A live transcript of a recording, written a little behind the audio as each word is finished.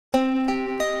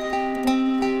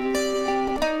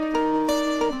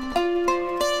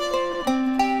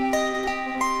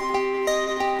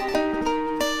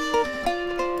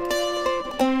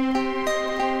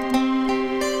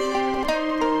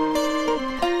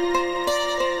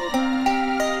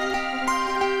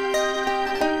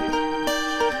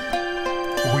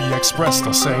express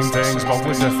the same things but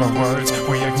with different words.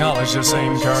 We acknowledge the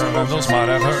same curve and those might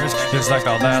have hurts. It's like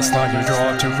the last line you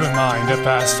draw to remind a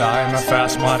past time. A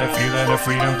fast-minded feeling of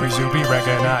freedom please you be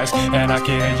recognized. And I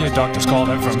can hear your doctors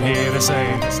calling from here to say,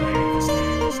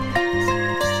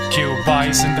 kill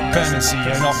bias, independency,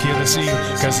 and I'll kill the seal,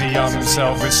 cause he armed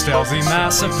himself with stealthy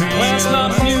mass appeal. Where's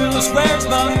my muse? Where's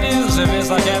my muse? If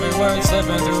it's like every word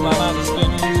slipping through my mouth has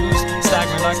been used.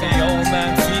 Staggering like the old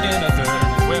man feeding a third.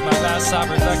 With my glass eye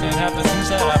reflecting half the things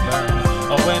that I've learned.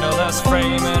 A windowless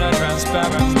frame in a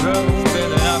transparent room,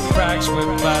 filling up cracks with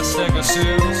plastic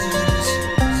assumes.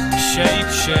 Shape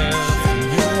shift,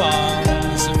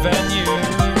 nuance, venue.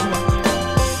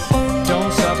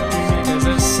 Don't stop dreaming cause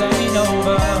this ain't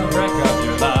over. Break up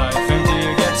your life until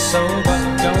you get sober.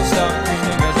 Don't stop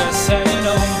dreaming cause this ain't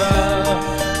over,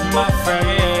 my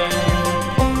friend.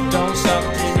 Don't stop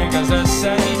dreaming cause this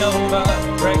ain't over.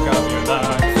 Break up your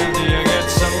life until you get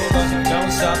sober.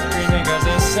 Don't stop dreaming cause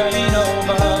this ain't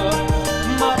over,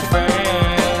 my friend.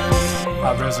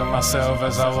 I've risen myself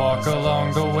as I walk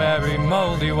along the weary,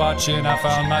 moldy watching. I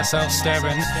found myself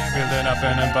staring, building up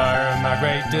an empire of my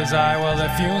great desire. Well, the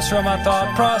fumes from my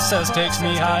thought process takes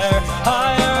me higher,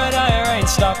 higher and higher, ain't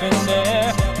stopping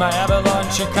there. My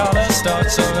avalanche of color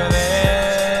starts over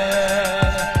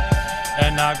there,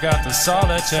 and I've got the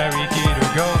solitary key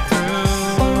to go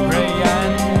through. Gray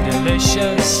and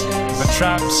delicious, but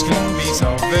traps can be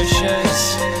so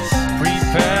vicious.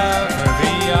 Prepare for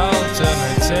the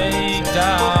ultimate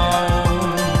takedown.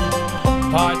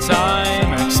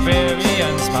 Part-time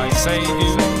experience might save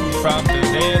you from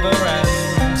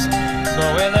deliverance, but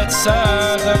will it serve?